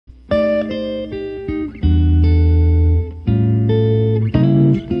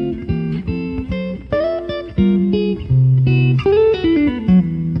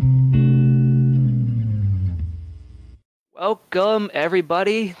Welcome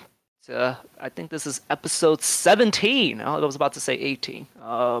everybody to I think this is episode 17. I was about to say 18.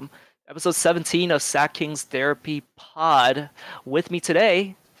 Episode 17 of Sack King's Therapy Pod. With me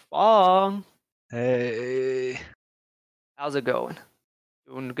today, Fong. Hey, How's it going?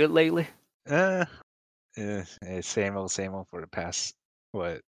 Doing good lately? uh, same old for the past,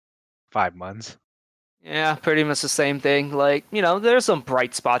 what, 5 months? Yeah, pretty much the same thing. Like, there's some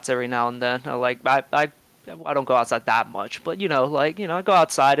bright spots every now and then. I don't go outside that much, but I go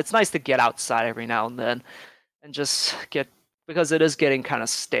outside. It's nice to get outside every now and then and just get because it is getting kind of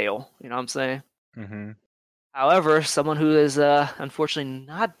stale. You know what I'm saying? Mm-hmm. However, someone who is unfortunately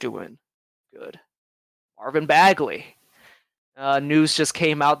not doing good, Marvin Bagley. News just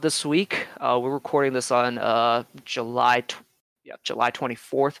came out this week. We're recording this on July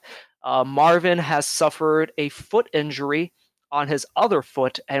 24th. Marvin has suffered a foot injury on his other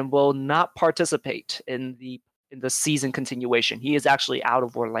foot and will not participate in the season continuation. He is actually out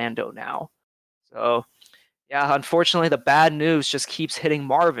of Orlando now. So yeah, unfortunately, the bad news just keeps hitting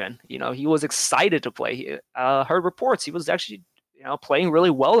Marvin. He was excited to play. He heard reports he was actually, playing really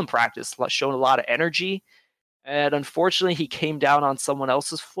well in practice, showing a lot of energy. And unfortunately, he came down on someone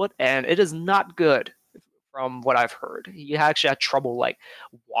else's foot, and it is not good from what I've heard. He actually had trouble like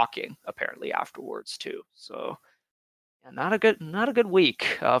walking apparently afterwards too. So yeah, not a good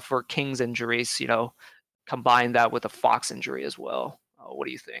week for King's injuries. Combine that with a Fox injury as well. What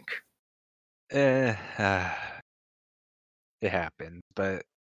do you think? Eh, it happened, but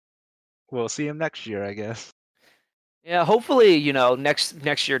we'll see him next year, I guess. Yeah, hopefully,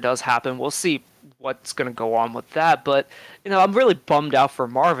 next year does happen. We'll see what's going to go on with that, but I'm really bummed out for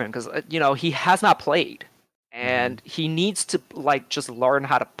Marvin because he has not played Mm-hmm. and he needs to like just learn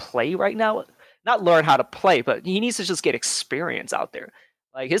how to play right now. Not learn how to play, but he needs to just get experience out there.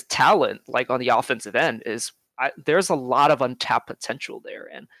 Like his talent like on the offensive end there's a lot of untapped potential there,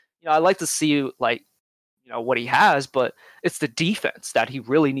 and I like to see like what he has, but it's the defense that he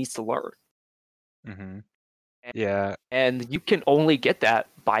really needs to learn. Mm-hmm. Yeah, And you can only get that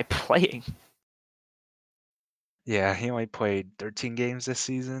by playing. yeah, he only played 13 games this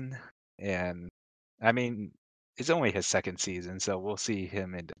season, and I mean, it's only his second season, so we'll see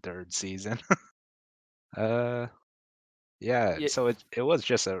him in the third season. Uh, yeah, Yeah, so it was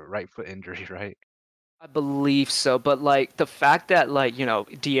just a right foot injury, right? I believe so, but like the fact that like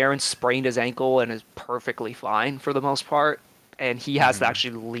De'Aaron sprained his ankle and is perfectly fine for the most part, and he has to Mm-hmm.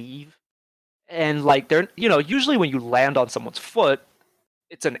 actually leave. And like they're usually when you land on someone's foot,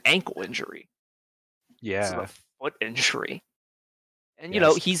 it's an ankle injury. This is a Yeah, foot injury, and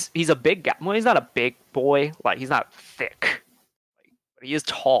yes, he's a big guy. Well, he's not a big boy, like he's not thick, like, but he is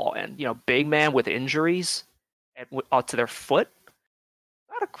tall, and big man with injuries to their foot,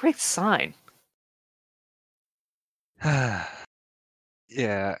 not a great sign.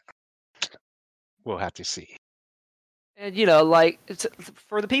 yeah, we'll have to see. And like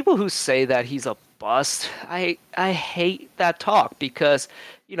for the people who say that he's a bust, I hate that talk because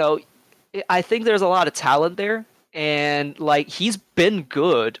you know I think there's a lot of talent there, and like he's been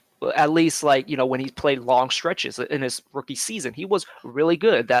good. At least like when he played long stretches in his rookie season, he was really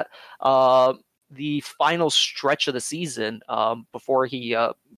good. That the final stretch of the season before he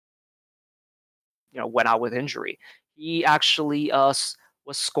went out with injury, he actually was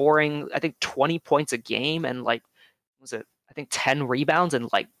scoring I think 20 points a game and like was it I think 10 rebounds in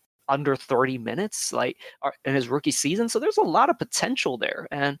like under 30 minutes like in his rookie season. So there's a lot of potential there.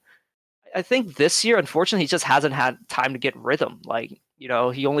 And I think this year, unfortunately, he just hasn't had time to get rhythm. Like, he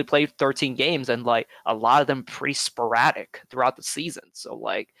only played 13 games and like a lot of them pretty sporadic throughout the season. So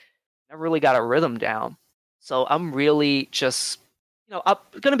like never really got a rhythm down. So I'm really just, going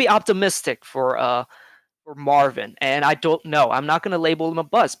to be optimistic for Marvin. And I don't know. I'm not going to label him a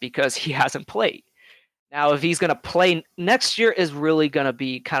bust because he hasn't played. Now, if he's going to play next year, is really going to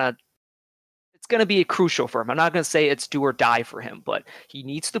be it's going to be crucial for him. I'm not going to say it's do or die for him, but he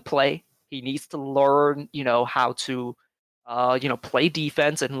needs to play. He needs to learn, how to, play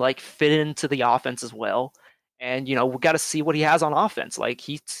defense and like fit into the offense as well. And we got to see what he has on offense. Like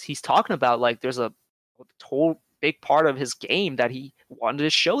he's talking about like there's a whole big part of his game that he wanted to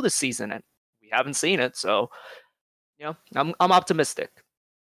show this season, and we haven't seen it. So I'm optimistic.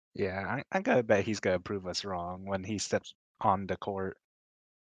 Yeah, I gotta bet he's gonna prove us wrong when he steps on the court.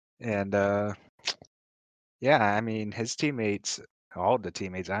 And yeah, I mean his teammates, all the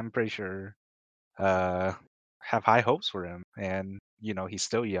teammates, I'm pretty sure, uh, have high hopes for him. And he's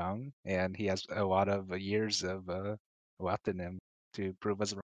still young, and he has a lot of years of left in him to prove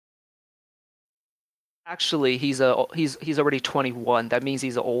us wrong. Actually, he's already 21. That means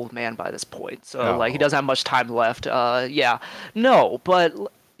he's an old man by this point. So like he Oh. doesn't have much time left. Yeah. No, but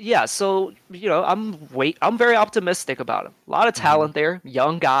yeah, so I'm very optimistic about him. A lot of Hmm. talent there,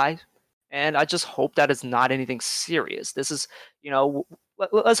 young guy, and I just hope that it's not anything serious. This is,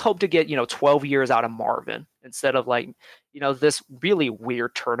 let's hope to get, 12 years out of Marvin instead of like, this really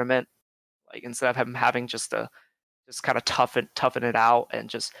weird tournament. Like instead of him having just kind of toughen it out and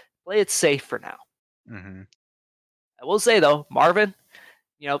just play it safe for now. Hmm. I will say though, Marvin,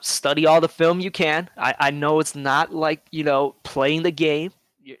 study all the film you can. I know it's not like, playing the game.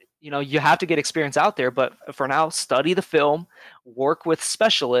 You have to get experience out there, but for now, study the film, work with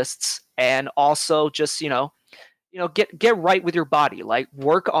specialists, and also just, get right with your body. Like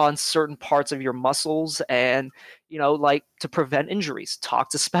work on certain parts of your muscles and, like to prevent injuries. Talk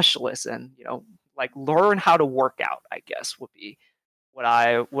to specialists and, like learn how to work out, I guess would be what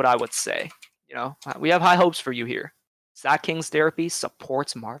I would say. We have high hopes for you here. Zach King's therapy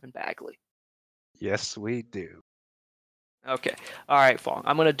supports Marvin Bagley. Yes, we do. Okay, all right, Fong.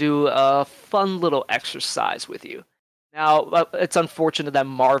 I'm gonna do a fun little exercise with you. Now, it's unfortunate that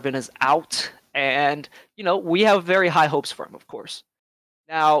Marvin is out, and we have very high hopes for him, of course.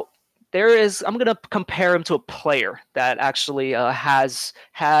 Now, I'm gonna compare him to a player that actually has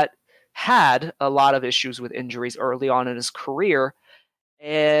had a lot of issues with injuries early on in his career,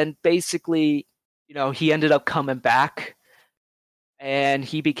 and basically, he ended up coming back and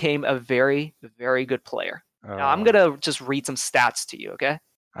he became a very, very good player. Now, I'm Oh, gonna just read some stats to you, okay?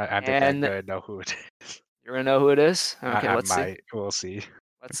 I think I And could know who it is. you're gonna know who it is. Okay, I let's see. might. We'll see.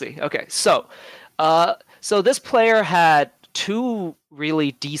 Let's see. Okay, so this player had two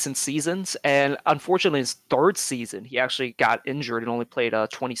really decent seasons, and unfortunately, his third season, he actually got injured and only played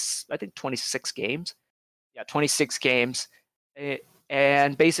 20, I think 26 games. Yeah, 26 games. Eh,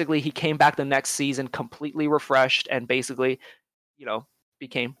 And basically, he came back the next season completely refreshed and basically, you know,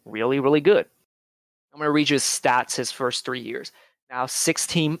 became really, really good. I'm going to read you his stats his first 3 years. Now,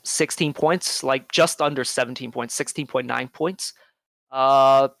 16 points, like just under 17 points, 16.9 points.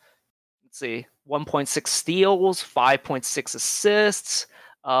 Uh, let's see, 1.6 steals, 5.6 assists,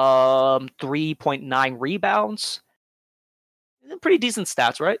 3.9 rebounds. Pretty decent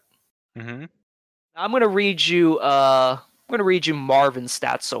stats, right? Hmm. I'm gonna read you. Marvin's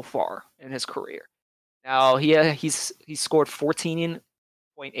stats so far in his career. Now he's scored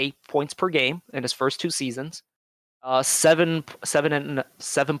 14.8 points per game in his first two seasons.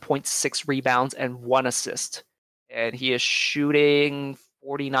 7.6 rebounds and 1 assist, and he is shooting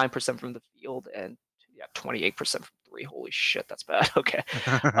 49% from the field and 28% from three. Holy shit, that's bad. Okay,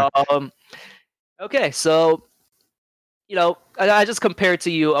 um, okay, so I just compared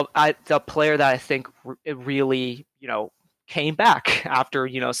to you the player that I think it really, came back after,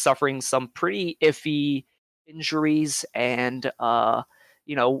 suffering some pretty iffy injuries and,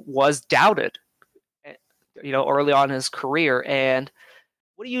 was doubted, eh, early on in his career. And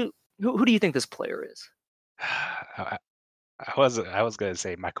what do you, who do you think this player is? I, I was gonna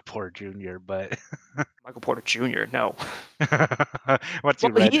say Michael Porter Jr., but Michael Porter Jr. No. once Well, you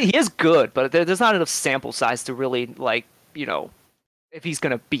read, he is good, but there's not enough sample size to really like, you know, if he's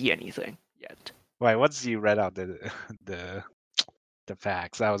gonna be anything yet. why once you read out the the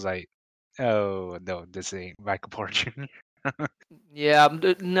facts, I was like, oh no, this ain't Michael Porter Jr. Yeah,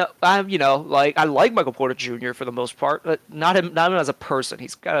 no, like I like Michael Porter Jr. for the most part, but not him as a person.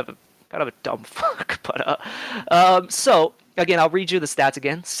 He's kind of a dumb fuck. But so again, I'll read you the stats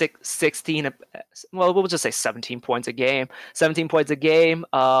again. 16, well, we'll just say 17 points a game. 17 points a game.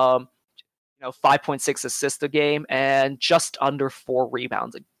 5.6 assists a game, and just under 4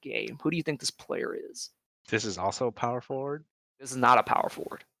 rebounds a game. Who do you think this player is? This is also a power forward. This is not a power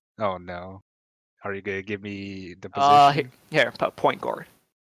forward. Oh no, are you gonna give me the Here, position? point guard.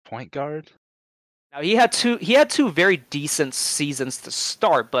 Point guard? Now he had two very decent seasons to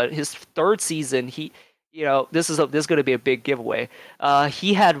start, but his third season this is going to be a big giveaway.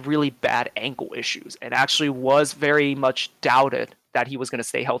 He had really bad ankle issues and actually was very much doubted that he was going to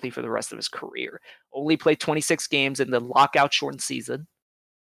stay healthy for the rest of his career. Only played 26 games in the lockout shortened season.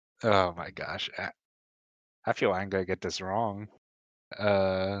 Oh my gosh, I feel I'm gonna get this wrong.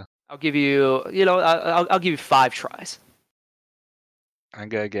 Uh, I'll give you, I'll give you 5 tries. I'm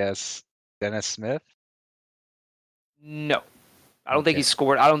gonna guess Dennis Smith. No, I don't think he Okay.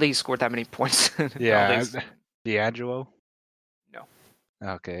 scored. I don't think he scored that many points. I don't think. Yeah, D'Angelo. No.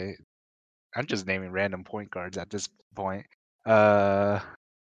 Okay, I'm just naming random point guards at this point. Uh,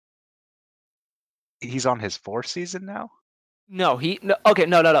 he's on his fourth season now. Okay,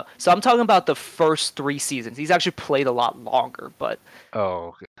 no. So I'm talking about the first 3 seasons. He's actually played a lot longer, but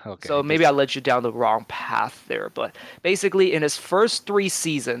Oh, so okay. maybe I led you down the wrong path there. But basically, in his first 3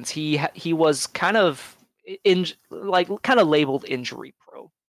 seasons, he was kind of kind of labeled injury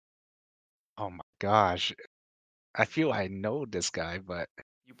pro. Oh my gosh. I feel I know this guy, but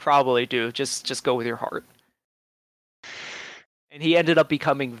You probably do. Just go with your heart. And he ended up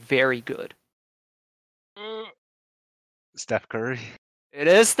becoming very good. Steph Curry. It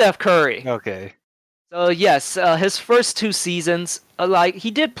is Steph Curry. Okay. So yes, his first 2 seasons,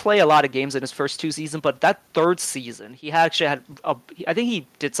 he did play a lot of games in his first 2 seasons, but that third season, actually had I think he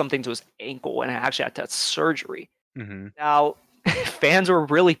did something to his ankle and actually had to have surgery. Mm-hmm. Now, fans were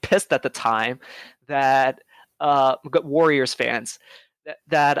really pissed at the time that Warriors fans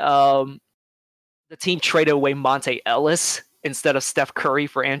that the team traded away Monte Ellis instead of Steph Curry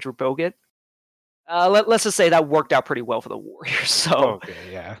for Andrew Bogut. Let's just say that worked out pretty well for the Warriors. Okay,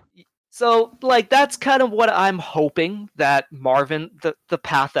 yeah. So like that's kind of what I'm hoping that the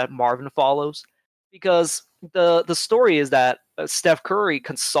path that Marvin follows, because the story is that Steph Curry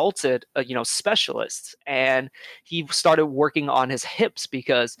consulted specialists, and he started working on his hips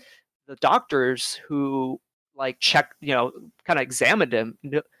because the doctors who checked, kind of examined him,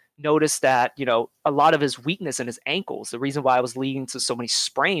 noticed that a lot of his weakness in his ankles, the reason why it was leading to so many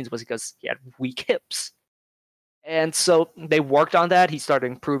sprains, was because he had weak hips. And so they worked on that. He started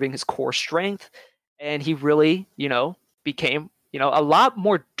improving his core strength, and he really, became, a lot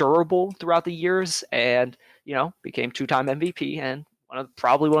more durable throughout the years, and became 2-time MVP and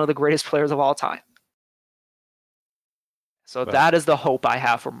probably one of the greatest players of all time. So But that is the hope I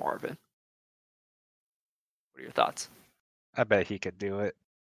have for Marvin. What are your thoughts? I bet he could do it.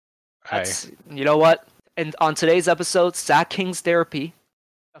 You know what? And on today's episode, Sack King's Therapy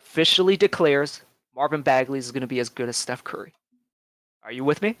officially declares Marvin Bagley is going to be as good as Steph Curry. Are you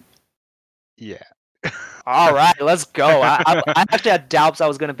with me? Yeah. All right, let's go. I actually had doubts I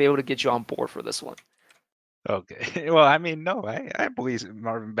was going to be able to get you on board for this one. Okay. Well, I mean, no, I believe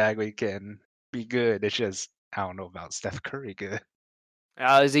Marvin Bagley can be good. It's just I don't know about Steph Curry good.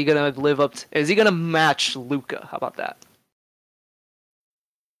 Is he going to live up? Is he going to match Luca? How about that?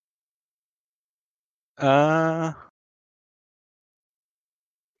 Uh,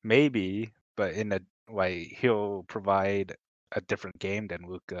 maybe, but in a he'll provide a different game than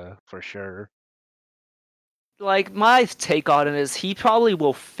Luca for sure. Like my take on it is he probably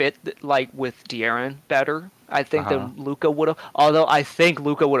will fit with De'Aaron better, I think, Uh-huh. than Luca would have. Although I think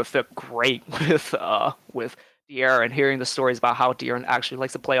Luca would have fit great with De'Aaron. Hearing the stories about how De'Aaron actually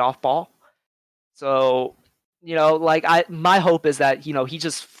likes to play off ball, so my hope is that he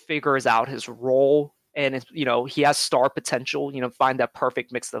just figures out his role, and he has star potential. Find that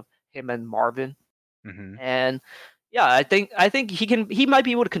perfect mix of him and Marvin. Mm-hmm. And yeah, I think he might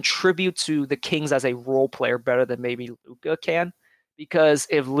be able to contribute to the Kings as a role player better than maybe Luca can. Because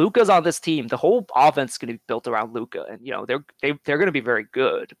if Luca's on this team, the whole offense is going to be built around Luca, and they're going to be very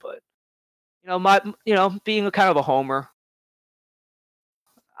good. But being a kind of a homer,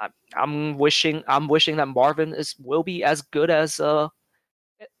 I'm wishing that Marvin will be as good as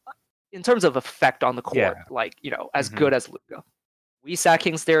in terms of effect on the court, Yeah. as Mm-hmm. good as Luca. We Sat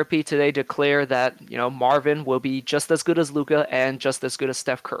Kings Therapy today declare that Marvin will be just as good as Luca and just as good as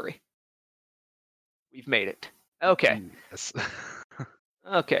Steph Curry. We've made it. Okay. Yes.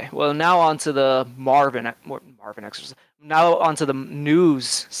 Okay. Well, now on to the Marvin exercise. Now on to the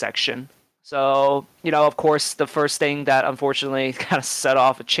news section. So, of course, the first thing that unfortunately kind of set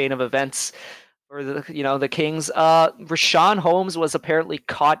off a chain of events for the Kings. Rashawn Holmes was apparently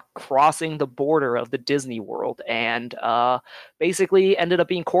caught crossing the border of the Disney World and basically ended up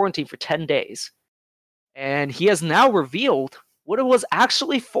being quarantined for 10 days. And he has now revealed what it was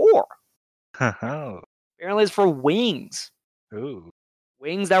actually for. Oh. Apparently, it's for wings. Ooh.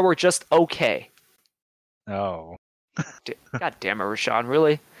 Wings that were just okay. Oh. God damn it, Rashawn,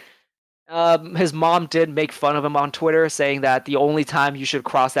 really? His mom did make fun of him on Twitter, saying that the only time you should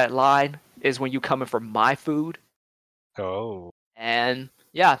cross that line is when you come in for my food. Oh. And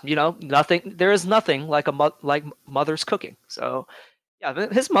yeah, nothing. There is nothing like like mother's cooking. So yeah,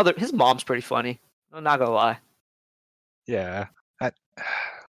 his mom's pretty funny. I'm not gonna lie. Yeah. I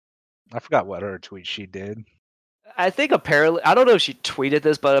I forgot what other tweet she did. I think apparently, I don't know if she tweeted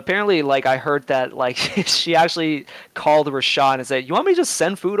this, but apparently, I heard that she actually called Rashawn and said, "You want me to just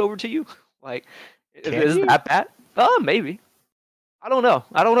send food over to you? Like, Can is you? that bad? Oh, maybe. I don't know.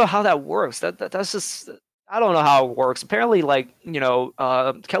 I don't know how that works. That's just." I don't know how it works. Apparently,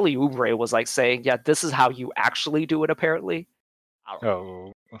 Kelly Oubre was saying, "Yeah, this is how you actually do it." Apparently, I don't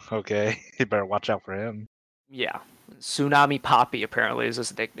know. Oh, okay. You better watch out for him. Yeah, Tsunami Poppy apparently is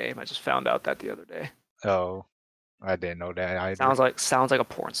his nickname. I just found out that the other day. Oh, I didn't know that either. Sounds like a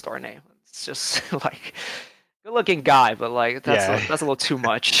porn star name. It's just like good looking guy, but like Yeah. that's a little too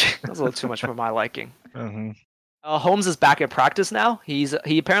much. That's a little too much for my liking. hmm Holmes is back in practice now. He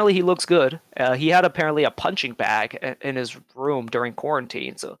apparently he looks good. He had apparently a punching bag in his room during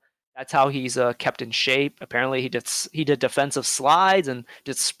quarantine, so that's how he's kept in shape. Apparently he did defensive slides and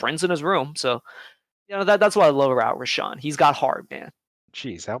did sprints in his room. So that's what I love about Rashawn. He's got heart, man.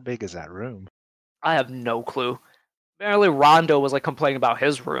 Jeez, how big is that room? I have no clue. Apparently Rondo was like complaining about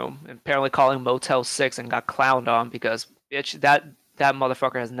his room and apparently calling Motel 6 and got clowned on because bitch that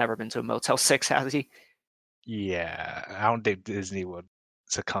motherfucker has never been to a Motel 6, has he? Yeah, I don't think Disney would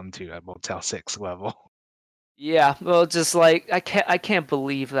succumb to a Motel 6 level. Yeah, well, just like I can't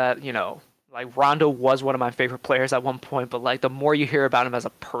believe that like Rondo was one of my favorite players at one point, but like the more you hear about him as a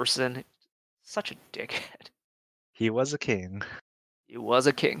person, such a dickhead. He was a king. He was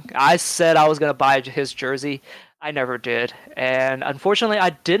a king. I said I was gonna buy his jersey. I never did, and unfortunately, I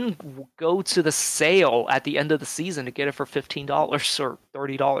didn't go to the sale at the end of the season to get it for $15 or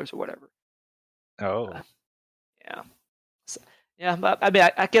 $30 or whatever. Uh, Oh, yeah. So, yeah, but I mean,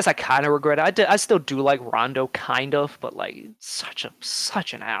 I guess I kind of regret it. I still do like Rondo, kind of, but like such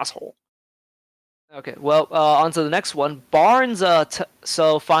an asshole. Okay, well, on to the next one. Barnes,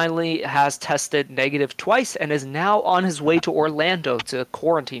 so finally has tested negative twice and is now on his way to Orlando to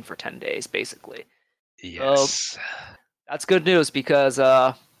quarantine for 10 days, basically. So yes. that's good news because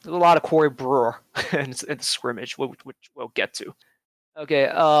there's a lot of Corey Brewer in the scrimmage, which we'll get to. Okay.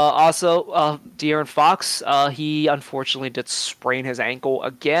 Also, De'Aaron Fox, he unfortunately did sprain his ankle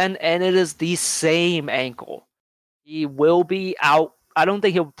again, and it is the same ankle. He will be out. I don't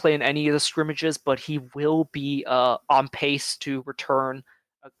think he'll play in any of the scrimmages, but he will be on pace to return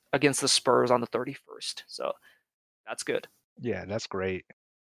against the Spurs on the 31st. So that's good. Yeah, that's great.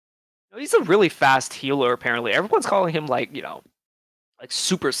 He's a really fast healer. Apparently, everyone's calling him like like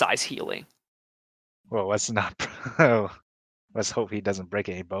super size healing. Well, let's not. Oh, let's hope he doesn't break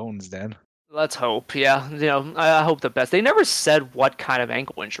any bones then. Let's hope. Yeah, I hope the best. They never said what kind of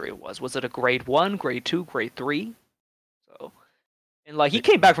ankle injury it was. Was it a grade 1, grade 2, grade 3? So, and like he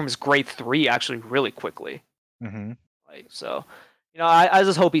came back from his grade 3 actually really quickly. Mm-hmm. Like so, I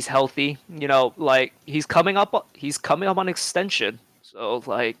just hope he's healthy. Like he's coming up on extension. So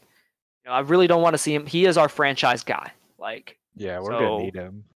like, I really don't want to see him. He is our franchise guy. Like Yeah, we're gonna so, need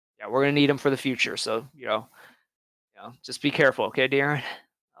him. yeah, we're gonna need him for the future. So just be careful, okay, Darren.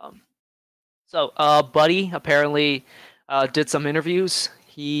 Um, So, Buddy apparently did some interviews.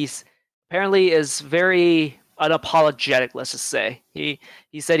 He's apparently is very unapologetic. Let's just say he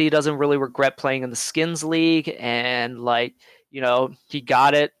said he doesn't really regret playing in the Skins League, and like he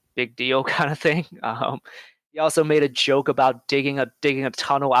got it, big deal kind of thing. He also made a joke about digging a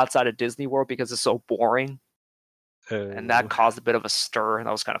tunnel outside of Disney World because it's so boring, and that Oh, caused a bit of a stir, and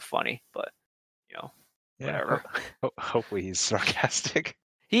that was kind of funny. But you know, yeah. whatever. Hopefully he's sarcastic.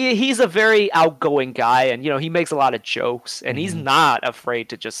 He's a very outgoing guy, and he makes a lot of jokes, and he's hmm not afraid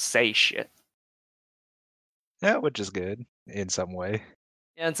to just say shit Yeah, which is good in some way.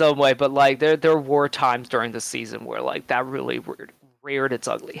 in some way. But like there were times during the season where like that really reared its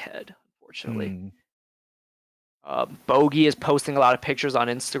ugly head. Unfortunately, Mm. Bogey is posting a lot of pictures on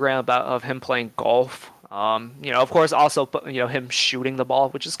Instagram of him playing golf. Of course, also him shooting the ball,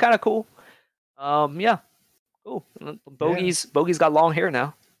 which is kind of cool. Yeah, cool. Yeah, Bogey's got long hair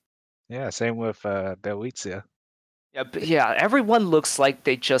now. yeah. Same with Belizia. Yeah, but yeah, everyone looks like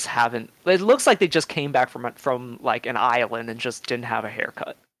they just haven't. It looks like they just came back from like an island and just didn't have a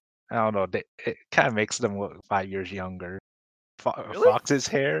haircut. I don't know. It kind of makes them look 5 years younger. Really? Fox's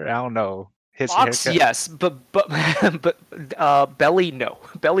hair, I don't know. His Fox, haircut. yes, but but Belly, no.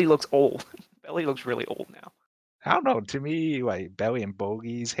 Belly looks old. Belly looks really old now. I don't know. To me, like Belly and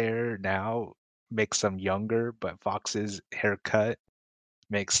Bogey's hair now makes them younger, but Fox's haircut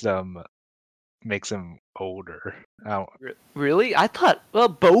makes them older. I don't, Really? I thought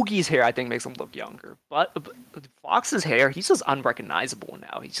Bogey's hair I think makes him look younger, but Fox's hair he's just unrecognizable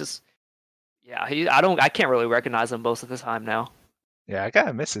now. He's just yeah. I can't really recognize him most of the time now. yeah, I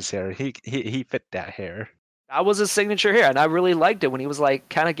kinda miss his hair. He fit that hair. That was his signature hair, and I really liked it when he was like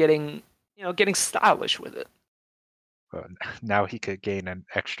kind of getting stylish with it. But now he could gain an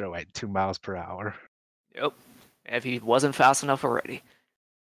extra like 2 miles per hour. Yep. If he wasn't fast enough already.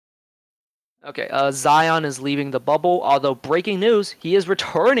 Okay, Zion is leaving the bubble, although breaking news, he is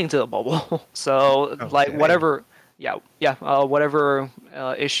returning to the bubble. So, like, Okay. whatever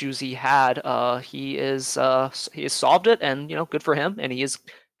issues he had, he has solved it, and good for him, and he is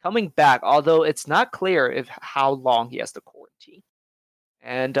coming back, although it's not clear if how long he has to quarantine.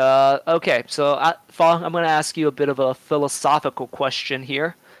 And okay, so Fong, I'm going to ask you a bit of a philosophical question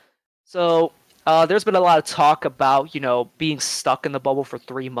here. So there's been a lot of talk about being stuck in the bubble for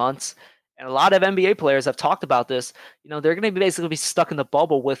 3 months, and a lot of NBA players have talked about this. They're going to basically be stuck in the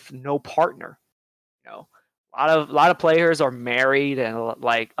bubble with no partner. You know, a lot of players are married, and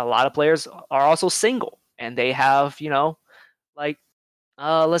like a lot of players are also single, and they have like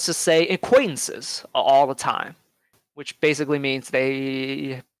let's just say acquaintances all the time, which basically means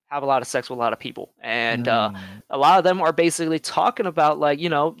they have a lot of sex with a lot of people. And Mm. a lot of them are basically talking about like,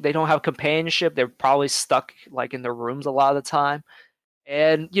 they don't have companionship. They're probably stuck like in their rooms a lot of the time.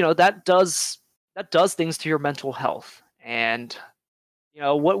 And, that does things to your mental health. And,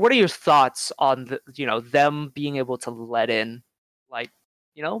 what are your thoughts on them being able to let in like,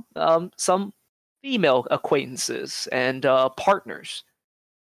 some female acquaintances and partners?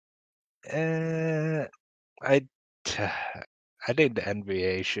 Uh, I I think the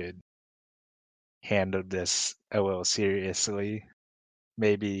NBA should handle this a little seriously.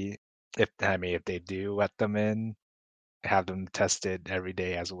 Maybe if they do let them in, have them tested every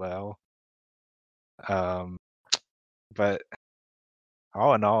day as well. Um, but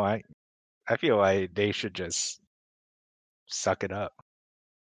all in all, I feel like they should just suck it up.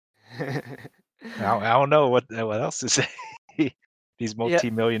 I don't know what else to say. These Yeah.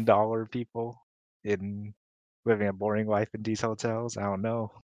 multi-million-dollar people in living a boring life in these hotels. I don't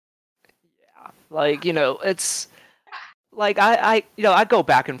know. Yeah. Like, it's like I go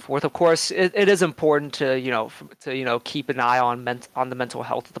back and forth. Of course, it is important to keep an eye on the mental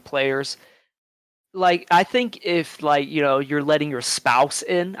health of the players. Like I think if like you're letting your spouse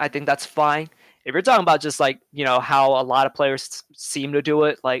in, I think that's fine. If you're talking about just like how a lot of players seem to do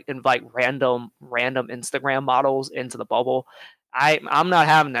it, like invite random Instagram models into the bubble, I'm not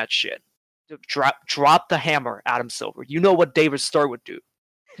having that shit. Drop the hammer, Adam Silver. You know what David Stern would do.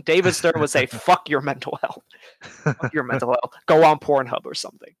 David Stern would say, "Fuck your mental health." Your mental health. Go on Pornhub or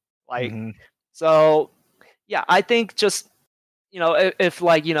something. Like, Hmm. so yeah, I think just if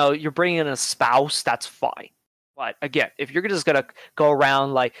like you're bringing in a spouse, that's fine. But again, if you're just gonna go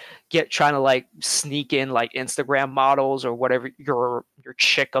around like trying to like sneak in like Instagram models or whatever your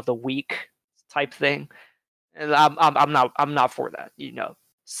chick of the week type thing, and I'm not for that.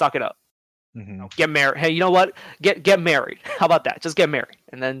 Suck it up. Hmm. Get married. Hey, you know what? Get married. How about that? Just get married,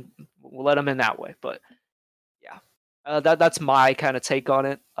 and then we'll let them in that way. But yeah, that's my kind of take on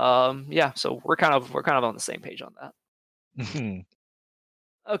it. Yeah, so we're kind of on the same page on that. Hmm.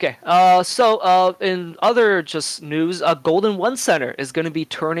 Okay. In other just news, Golden One Center is going to be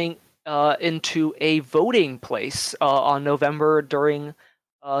turning into a voting place on November during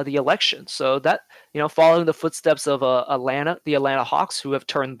the election. So that following the footsteps of the Atlanta Hawks, who have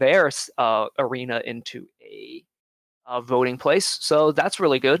turned their arena into a voting place. So that's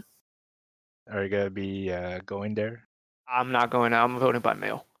really good. Are you gonna be going there? I'm not going out. I'm voting by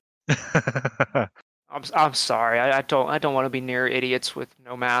mail. I'm sorry. I don't want to be near idiots with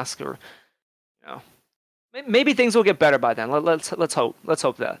no mask or you know. Maybe things will get better by then. Let's hope. Let's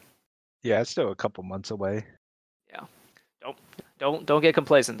hope that. Yeah, it's still a couple months away. Yeah. Don't don't get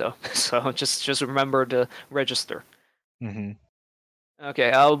complacent though. So just remember to register. Hmm.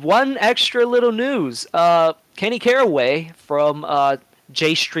 Okay. One extra little news. Kenny Caraway from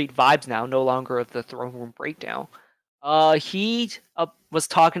J Street Vibes now, no longer of the Throne Room Breakdown. He was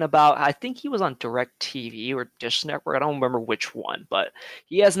talking about. I think he was on DirecTV or Dish Network. I don't remember which one, but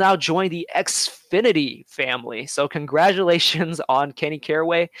he has now joined the Xfinity family. So congratulations on Kenny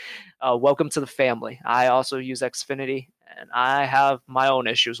Caraway. Welcome to the family. I also use Xfinity, and I have my own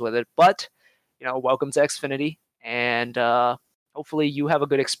issues with it, but welcome to Xfinity, and hopefully you have a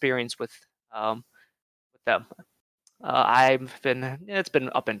good experience with them. It's been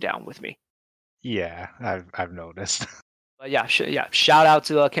up and down with me. Yeah, I've noticed. But yeah, shout out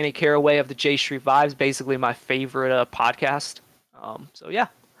to Kenny Caraway of the J Street Vibes, basically my favorite podcast. So yeah,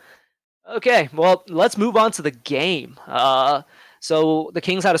 okay, well let's move on to the game. So the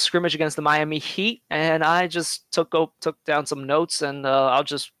Kings had a scrimmage against the Miami Heat, and I just took down some notes, and I'll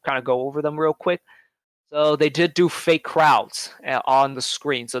just kind of go over them real quick. So they did do fake crowds on the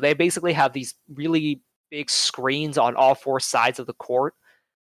screen. So they basically have these really big screens on all four sides of the court,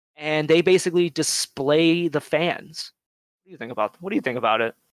 and they basically display the fans. What do you think about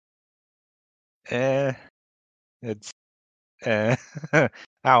it? eh, it's eh, I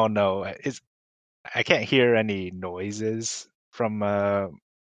don't know. I can't hear any noises from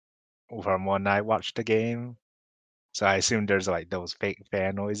when I watched the game, so I assume there's like those fake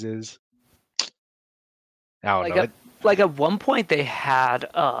fan noises. I don't Like know. like at one point they had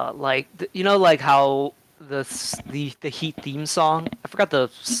like you know like how the Heat theme song. I forgot the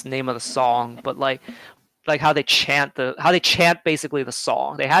name of the song, but like how they chant basically the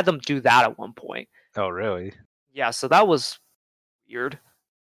song. They had them do that at one point. Oh, really? Yeah, so that was weird.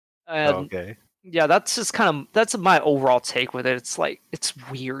 And Okay. yeah, that's just kind of that's my overall take with it. It's like it's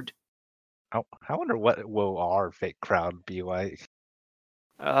weird. I wonder what will our fake crowd be like.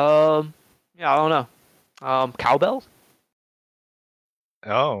 Um, yeah, I don't know. Cowbell?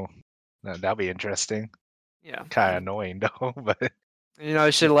 Oh, that'll be interesting. Yeah. Kind of annoying though, but You know,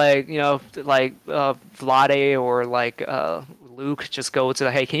 it should like Vlade or like Luke just go to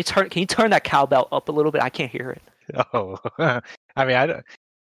the hey, can you turn that cowbell up a little bit? I can't hear it. oh, I mean,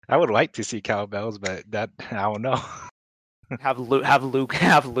 I would like to see cowbells, but that I don't know. Have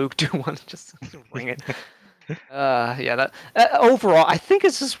Luke do one, just ring it. Yeah, that overall, I think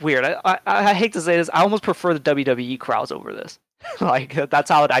it's just weird. I hate to say this, I almost prefer the WWE crowds over this. Like that's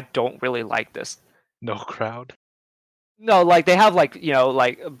how I don't really like this. No crowd. No, like they have like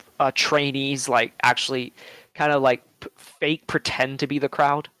like trainees like actually kind of like fake pretend to be the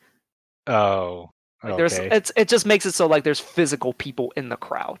crowd. Oh, Like there's okay. it just makes it so like there's physical people in the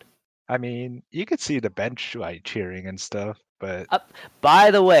crowd. I mean, you could see the bench like cheering and stuff, but By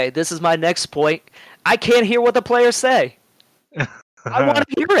the way, this is my next point. I can't hear what the players say. I want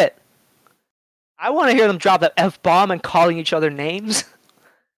to hear it. I want to hear them drop that F bomb and calling each other names.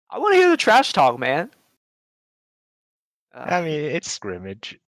 I want to hear the trash talk, man. I mean, it's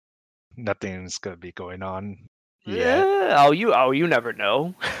scrimmage. Nothing's gonna be going on yet. You never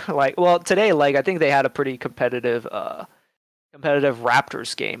know. Like, well, today, like I think they had a pretty competitive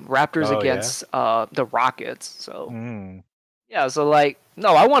Raptors game. Raptors Oh yeah. against the Rockets. So Mm. yeah, so like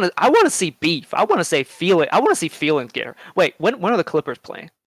no, I want to see beef. I want to say feel it. I want to see feelings get her. Wait, when are the Clippers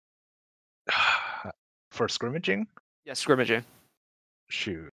playing? For scrimmaging? Yeah, scrimmaging.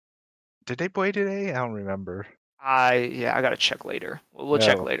 Shoot. Did they play today? I don't remember. I gotta check later. We'll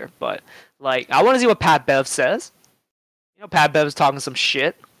check Oh, later. But like I want to see what Pat Bev says. You know, Pat Bev's talking some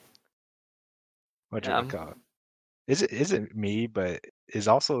shit. what you Yeah. call it? Is it me? But is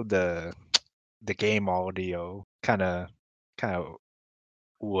also the game audio kind of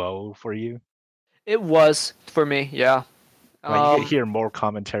low for you? It was for me, yeah. Like you could Um, hear more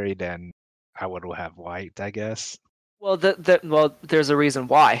commentary than I would have liked, I guess. well, there's a reason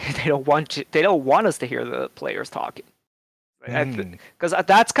why they don't want us to hear the players talking. Hmm. Because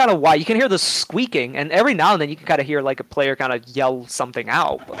that's kind of why you can hear the squeaking, and every now and then you can kind of hear like a player kind of yell something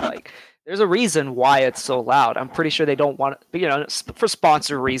out. But like, there's a reason why it's so loud. I'm pretty sure they don't want, for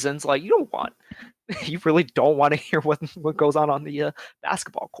sponsor reasons. Like, you really don't want to hear what goes on the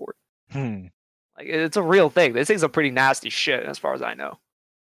basketball court. Hmm. Like, it's a real thing. This thing's a pretty nasty shit, as far as I know.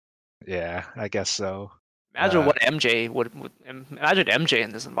 Yeah, I guess so. Imagine what MJ would imagine MJ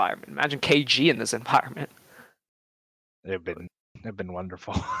in this environment. Imagine KG in this environment. they've been they've been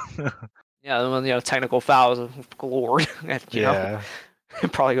wonderful. Yeah, technical fouls galore, and Yeah.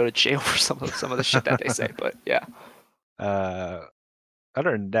 probably go to jail for some of the shit that they say. But yeah, Uh,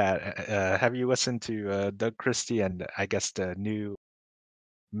 Other than that, have you listened to Doug Christie and I guess the new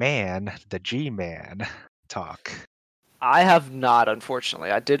man, the G Man, talk? I have not,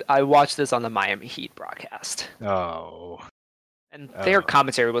 unfortunately. I watched this on the Miami Heat broadcast, Oh, and their oh,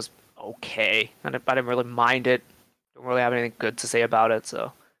 commentary was okay. I didn't really mind it. Don't really have anything good to say about it.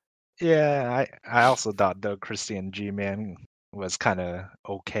 So yeah. I also thought Doug Christie and G Man was kind of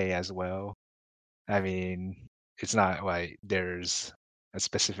okay as well. I mean, it's not like there's a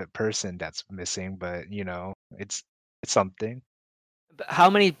specific person that's missing, but it's something. but how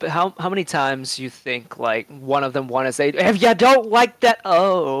many times you think like one of them want to say, if you don't like that,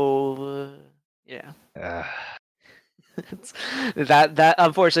 yeah. Uh, It's, that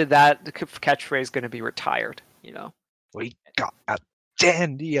unfortunately that catchphrase is going to be retired. we got a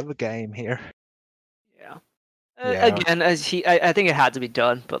dandy of a game here. Yeah. Yeah. Again, I think it had to be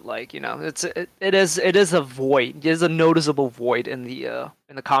done, but like it is a void. It is a noticeable void in the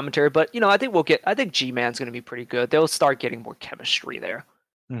commentary. But I think G Man's going to be pretty good. They'll start getting more chemistry there.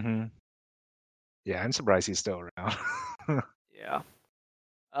 Hmm. Yeah, I'm surprised he's still around. Yeah.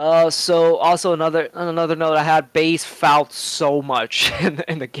 So also another note I had, Base fouled so much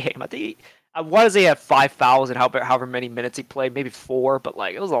in the game. I think I want to say he had 5 fouls in however many minutes he played, maybe 4, but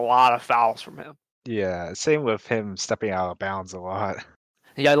like it was a lot of fouls from him. Yeah, same with him stepping out of bounds a lot.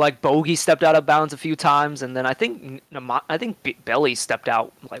 Yeah, like Bogey stepped out of bounds a few times, and then I think Belly stepped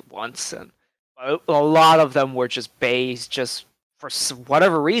out like once, and a lot of them were just Bays, just for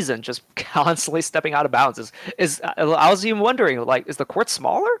whatever reason, just constantly stepping out of bounds. I was even wondering, like, is the court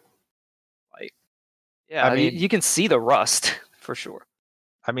smaller? Like, I Yeah, mean, you can see the rust for sure.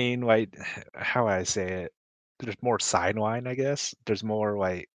 like, how would I say it? There's more sideline, I guess. There's more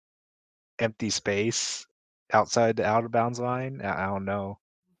like empty space outside the out of bounds line. I don't know.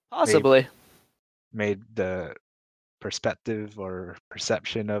 Maybe Possibly. made the perspective or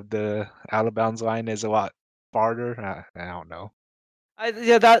perception of the out of bounds line is a lot farther. I don't know.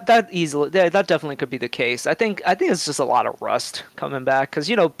 Yeah, that easily, yeah, that definitely could be the case. I think it's just a lot of rust coming back because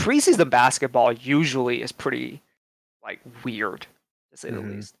preseason basketball usually is pretty like weird to say the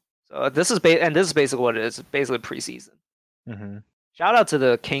Mhm. least. So this is basically what it is. Basically preseason. Mhm. Shout out to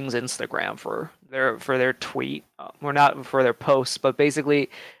the Kings Instagram for their tweet, or not for their posts, but basically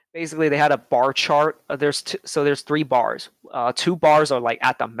they had a bar chart. There's 3 bars. 2 bars are like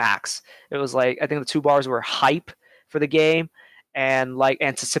at the max. It was like I think the 2 bars were hype for the game and like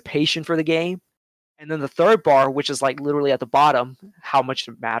anticipation for the game, and then the third bar, which is like literally at the bottom, how much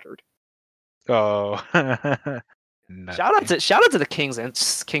it mattered. Oh, nothing. Shout out to the Kings and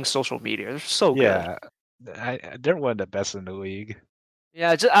Kings social media. They're so good. Yeah, they're one of the best in the league.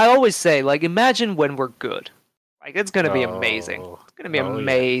 Yeah, I always say, like, imagine when we're good. Like, it's gonna be amazing. Oh, It's gonna be oh yeah.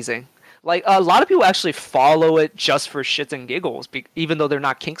 amazing. Like, a lot of people actually follow it just for shits and giggles, even though they're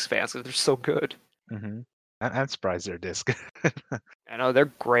not Kings fans, because they're so good. Mhm. I'm surprised they're this good. I know they're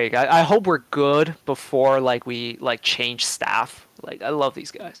great. I hope we're good before like we like change staff. Like, I love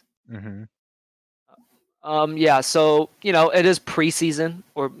these guys. Mhm. Yeah, so it is preseason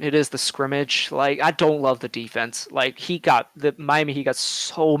or it is the scrimmage. Like I don't love the defense. Like Miami, he got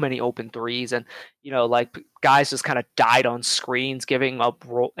so many open threes, and like guys just kind of died on screens, giving up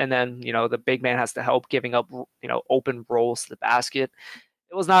and then the big man has to help giving up open rolls to the basket.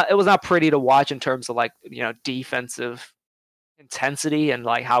 It was not pretty to watch in terms of like defensive intensity and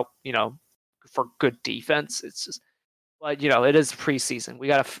like how for good defense. It's just, but it is preseason. We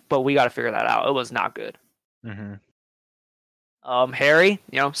gotta figure that out. It was not good. Mhm. Harry,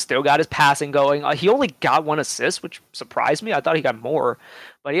 still got his passing going. He only got 1 assist, which surprised me. I thought he got more,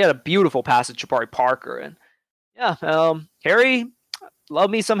 but he had a beautiful pass to Jabari Parker, and yeah, Harry, love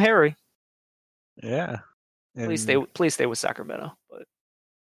me some Harry. Yeah, Please and stay with Sacramento. But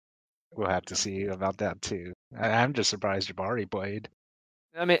we'll have to see about that too. I'm just surprised Jabari played.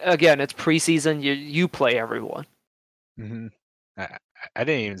 I mean, again, it's preseason. You play everyone. Mhm. I I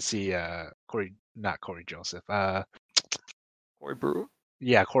didn't even see not Corey Joseph. Corey Brewer.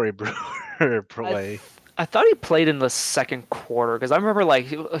 Yeah, Corey Brewer I th- play. I thought he played in the second quarter because I remember like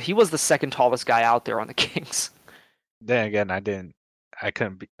he was the second tallest guy out there on the Kings. Then again, I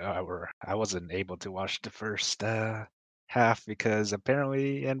couldn't be, or I wasn't able to watch the first half because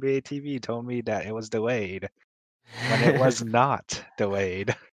apparently NBA TV told me that it was delayed when it was not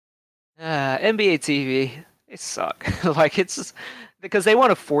delayed. NBA TV, they suck. Like it's just because they want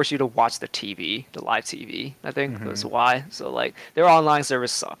to force you to watch the TV, the live TV. I think that's Hmm. why. So like their online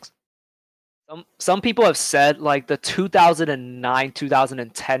service sucks. Some people have said like the 2009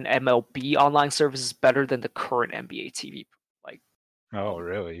 2010 MLB online service is better than the current NBA TV like Oh,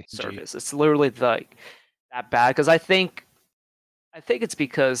 really? Gee. service. It's literally like that bad because I think it's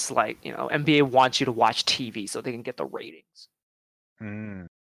because like NBA wants you to watch TV so they can get the ratings. Mm.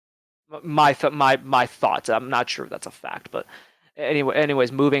 My thoughts. I'm not sure if that's a fact, but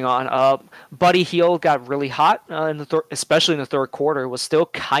anyways, moving on. Buddy Hield got really hot in especially in the third quarter. Was still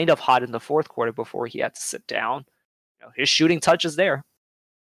kind of hot in the fourth quarter before he had to sit down. His shooting touch is there.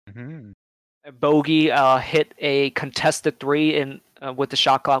 Hmm. Bogey hit a contested three in with the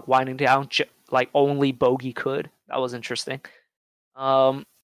shot clock winding down, like only Bogey could. That was interesting. Um,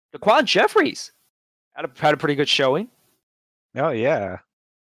 Daquan Jeffries had a pretty good showing. Oh yeah.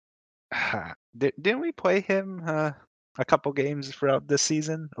 Didn't we play him a couple games throughout this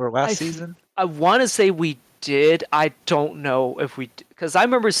season or I last th- season? I want to say we did. I don't know if we because I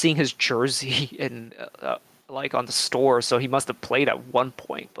remember seeing his jersey in like on the store, so he must have played at one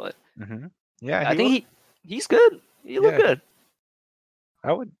point. But Hmm. Yeah, I he think looked. he's good. He looked Yeah, good.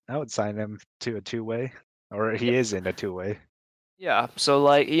 I would sign him to a two-way, or Yeah, he is in a two-way. yeah. So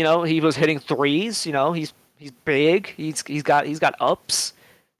like he was hitting threes. He's big. He's got ups.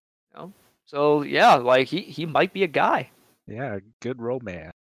 You know, so yeah, like he might be a guy. Yeah, good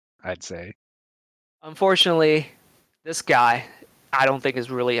romance, I'd say. Unfortunately, this guy I don't think is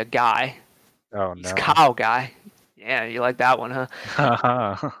really a guy. Oh He's no. Kyle guy. Yeah, you like that one, huh?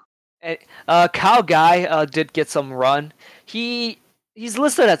 Haha. And, Kyle Guy did get some run. He's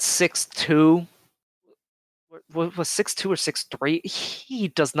listed at 6'2". Was 6'2" or 6'3". He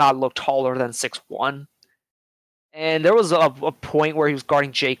does not look taller than 6'1". And there was a point where he was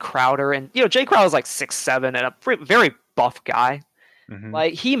guarding Jay Crowder, and Jay Crowder was like 6'7" and a very buff guy. Hmm.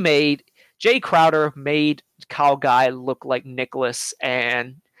 Like he made Jay Crowder made Kyle Guy look like Nicholas,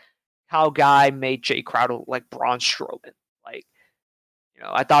 and Kyle Guy made Jay Crowder look like Braun Strowman. Like,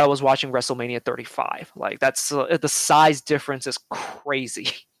 I thought I was watching WrestleMania 35. Like, that's the size difference is crazy.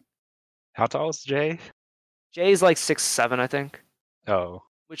 How tall is Jay? Jay's like 6'7", I think, Oh,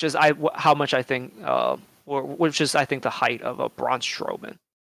 which is how much I think, which is I think the height of a Braun Strowman.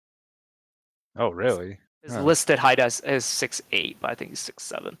 oh, really? His Huh. listed height is 6'8", but I think he's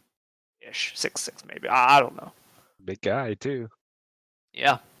 6'7" ish, 6'6" maybe. I don't know. Big guy too.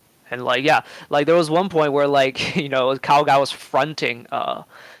 Yeah. And like there was one point where like, Kyle Guy was fronting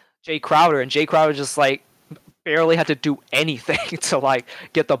Jay Crowder, and Jay Crowder just like barely had to do anything to like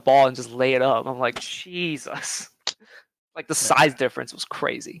get the ball and just lay it up. I'm like, Jesus. Like the size difference was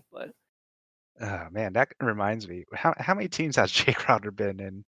crazy. But Oh man, that reminds me. How many teams has Jay Crowder been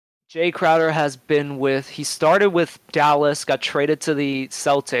in? Jay Crowder has been he started with Dallas, got traded to the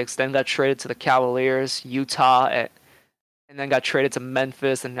Celtics, then got traded to the Cavaliers, Utah, and then got traded to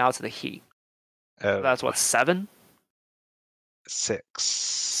Memphis, and now to the Heat. So Oh, that's what, 7?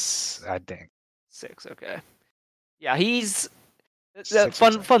 6, I think. 6, okay. Yeah, he's 6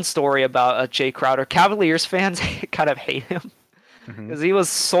 or fun story about Jay Crowder. Cavaliers fans kind of hate him hmm because he was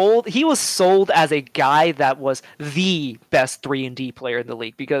sold as a guy that was the best 3-and-D player in the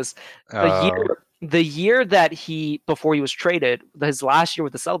league, because Oh, the year that before he was traded, his last year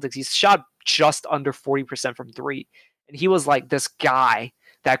with the Celtics, he shot just under 40% from 3, and he was like this guy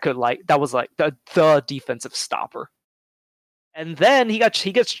that was like the defensive stopper. And then he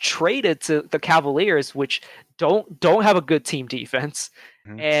gets traded to the Cavaliers, which don't have a good team defense,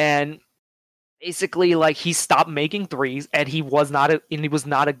 mhm. and basically like he stopped making threes, and he was not a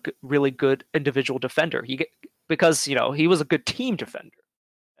really good individual defender. Because he was a good team defender,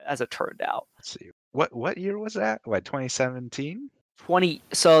 as it turned out. Let's see. What year was that? What, 2017?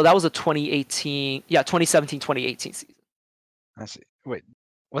 So that was a 2018, yeah, 2017-2018 season. I see. Wait,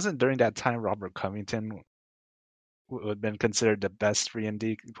 wasn't during that time Robert Covington would have been considered the best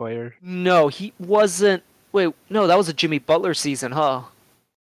 3-and-D player? No, he wasn't. Wait, no, that was a Jimmy Butler season, huh?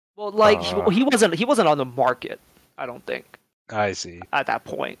 Well, like Uh, he wasn't on the market, I don't think, I see. at that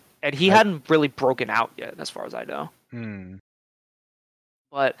point, and he I hadn't really broken out yet, as far as I know. hmm.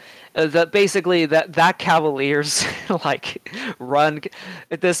 But basically that Cavaliers like run.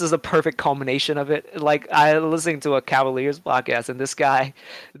 This is a perfect culmination of it. Like, I listening to a Cavaliers podcast, and this guy,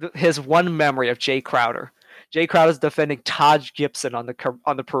 his one memory of Jay Crowder. Jay Crowder's defending Taj Gibson on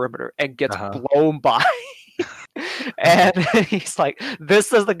the perimeter and gets Uh-huh. blown by. And he's like,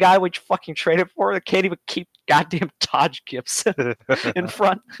 "This is the guy we fucking traded for. I can't even keep goddamn Taj Gibson in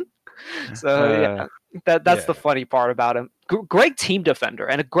front." So Uh, yeah, that's yeah. the funny part about him. Great team defender,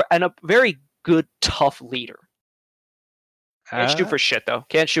 and a very good tough leader. Can't shoot Uh, for shit though.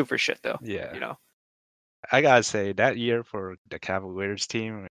 Can't shoot for shit though. yeah. You know. I gotta say that year for the Cavaliers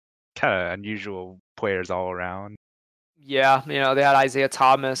team, kind of unusual players all around. Yeah, they had Isaiah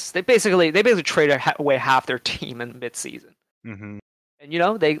Thomas. They basically traded away half their team in midseason. hmm And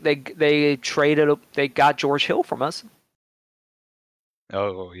they got George Hill from us.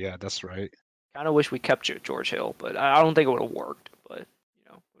 Oh yeah, that's right. Kind of wish we kept George Hill, but I don't think it would have worked. But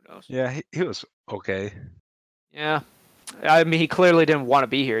who knows? Yeah, he was okay. Yeah, I mean, he clearly didn't want to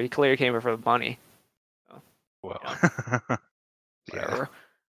be here. He clearly came here for the money. So, Well, yeah. whatever.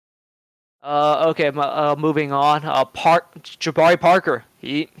 Okay, moving on. Jabari Parker.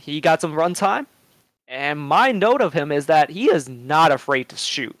 He got some run time, and my note of him is that he is not afraid to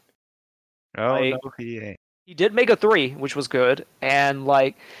shoot. Oh no, Like, he ain't. he did make a 3, which was good, and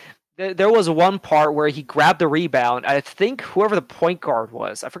like there was one part where he grabbed the rebound. I think whoever the point guard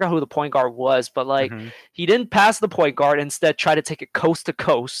was, I forgot who the point guard was, but like hmm he didn't pass the point guard. Instead, tried to take it coast to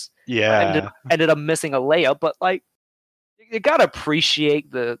coast. Yeah. Ended up missing a layup, but like you gotta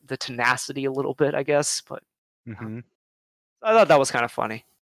appreciate the tenacity a little bit, I guess. But hmm I thought that was kind of funny.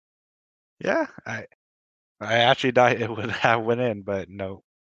 Yeah. I actually thought it would have went in, but no.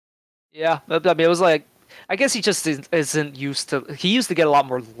 Yeah, I mean, it was like, I guess he just isn't used to. He used to get a lot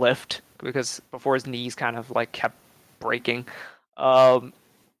more lift because before his knees kind of like kept breaking. Um,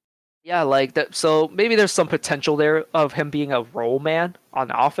 yeah, like that. So maybe there's some potential there of him being a role man on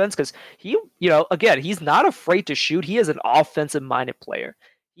the offense, because again, he's not afraid to shoot. He is an offensive minded player.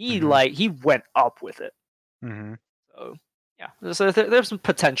 hmm He went up with it. hmm So yeah, so there's some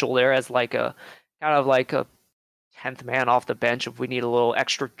potential there as like a kind of like a 10th man off the bench if we need a little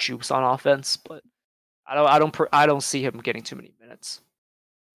extra juice on offense. But I don't see him getting too many minutes.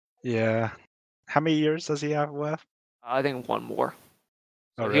 Yeah. How many years does he have left? I think one more.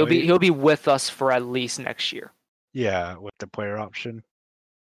 Oh, So really? he'll be with us for at least next year. Yeah, with the player option.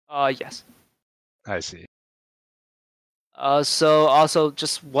 Yes. I see. So also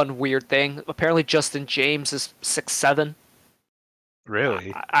just one weird thing. Apparently Justin James is 6'7".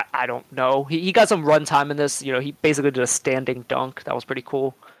 Really? I don't know. He got some run time in this. You know, he basically did a standing dunk. That was pretty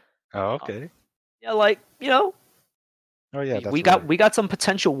cool. Oh, Um, okay. yeah, like Oh yeah, we that's got right. we got some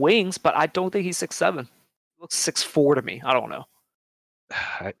potential wings, but I don't think he's 6'7". Looks 6'4" to me. I don't know.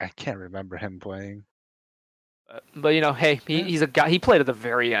 I can't remember him playing. But hey, Yeah. he's a guy. He played at the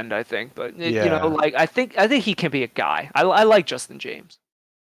very end, I think. But Yeah. like I think he can be a guy. I like Justin James.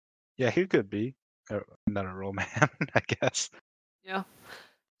 Yeah, he could be another role man, I guess. Yeah.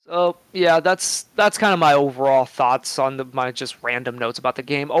 So yeah, that's kind of my overall thoughts on my just random notes about the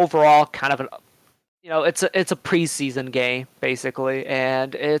game. Overall, kind of an it's a preseason game basically,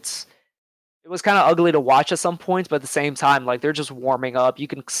 and it was kind of ugly to watch at some points, but at the same time, like they're just warming up. You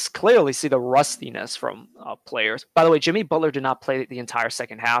can clearly see the rustiness from players. By the way, Jimmy Butler did not play the entire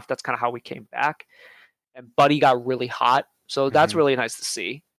second half. That's kind of how we came back, and Buddy got really hot, so that's Hmm. really nice to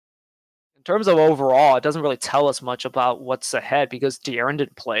see. In terms of overall, it doesn't really tell us much about what's ahead because De'Aaron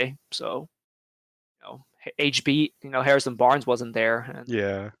didn't play, so HB, Harrison Barnes wasn't there, and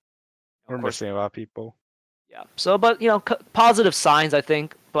Yeah, of we're course, missing a lot of people. yeah. So, but positive signs, I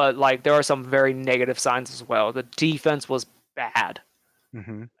think, but like there are some very negative signs as well. The defense was bad.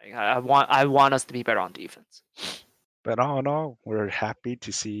 Hmm. Like, I want us to be better on defense. But all in all, we're happy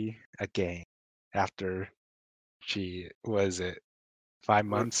to see a game after was it 5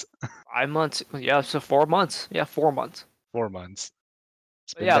 months? 5 months, yeah, so 4 months, yeah, 4 months. 4 months.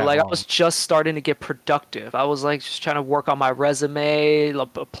 It's But been yeah, that like I long. was just starting to get productive. I was like just trying to work on my resume,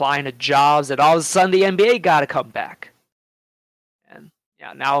 applying to jobs, and all of a sudden the NBA got to come back. And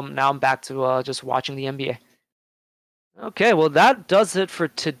yeah, now I'm back to just watching the NBA. Okay, well that does it for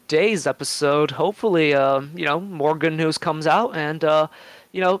today's episode. Hopefully, more good news comes out, and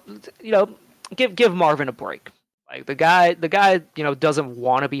you know, give Marvin a break. Like the guy, doesn't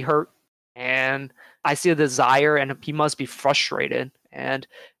want to be hurt, and I see a desire, and he must be frustrated. And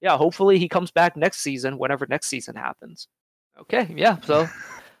yeah, hopefully he comes back next season, whenever next season happens. Okay, yeah. So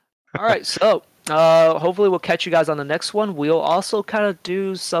all right, so hopefully we'll catch you guys on the next one. We'll also kind of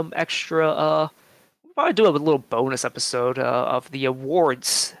do some extra we'll probably do a little bonus episode of the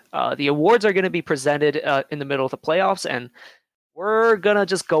awards. The awards are going to be presented in the middle of the playoffs, and we're going to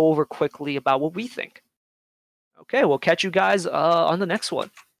just go over quickly about what we think. Okay, we'll catch you guys on the next one.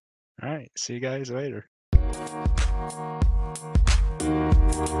 All right, see you guys later.